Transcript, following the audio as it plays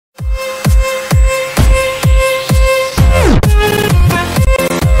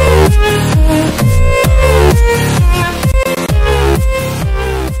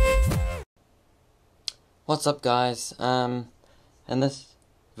What's up, guys? In this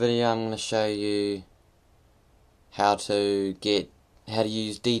video I'm going to show you how to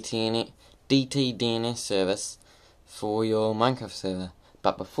use DtDNS service for your Minecraft server.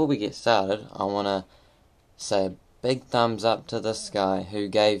 But before we get started, I want to say a big thumbs up to this guy who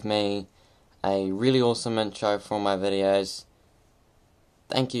gave me a really awesome intro for my videos.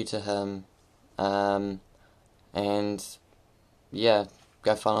 Thank you to him. And yeah,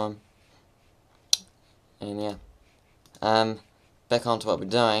 go follow him. And yeah, back on to what we're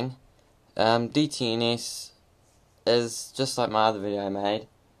doing. DTNS is just like my other video I made.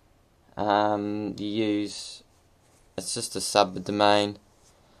 It's just a subdomain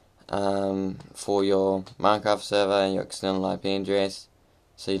for your Minecraft server and your external IP address,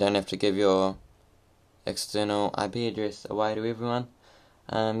 so you don't have to give your external IP address away to everyone.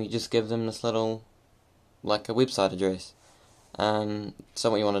 You just give them this little, like a website address. So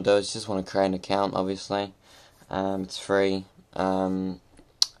what you want to do is you just want to create an account, obviously. It's free. And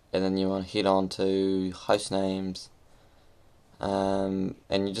then you want to head on to host names. And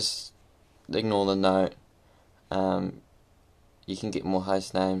you just ignore the note. You can get more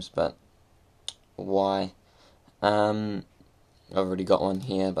host names, but why? I've already got one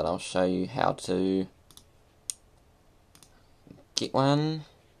here, but I'll show you how to get one.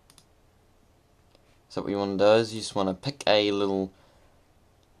 So what you want to do is you just want to pick a little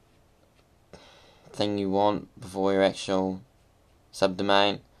thing you want before your actual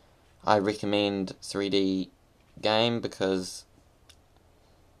subdomain. I recommend 3D game because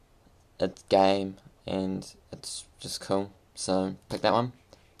it's game and it's just cool. So pick that one,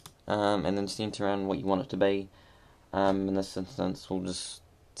 and then just enter in what you want it to be. In this instance, we'll just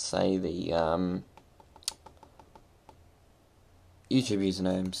say the YouTube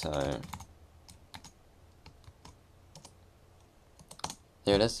username. So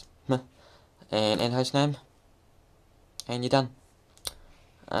there it is. And add host name, and you're done.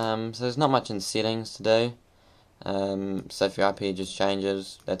 So there's not much in settings to do. So if your IP address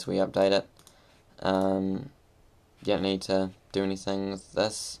changes, that's where you update it. You don't need to do anything with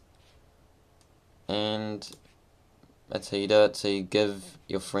this, and that's how you do it. So you give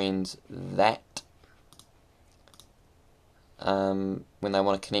your friends that when they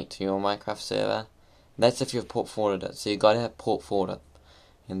want to connect to your Minecraft server. That's if you've port forwarded it. So you got to have port forwarded,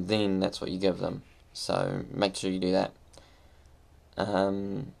 and then that's what you give them. So make sure you do that.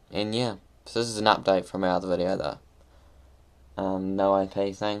 And yeah, so this is an update from our other video though. No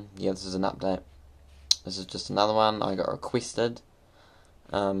IP thing. Yeah, this is an update. This is just another one. I got requested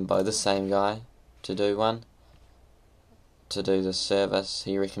by the same guy to do one, to do this service.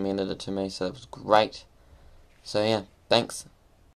 He recommended it to me, so it was great. So yeah, thanks.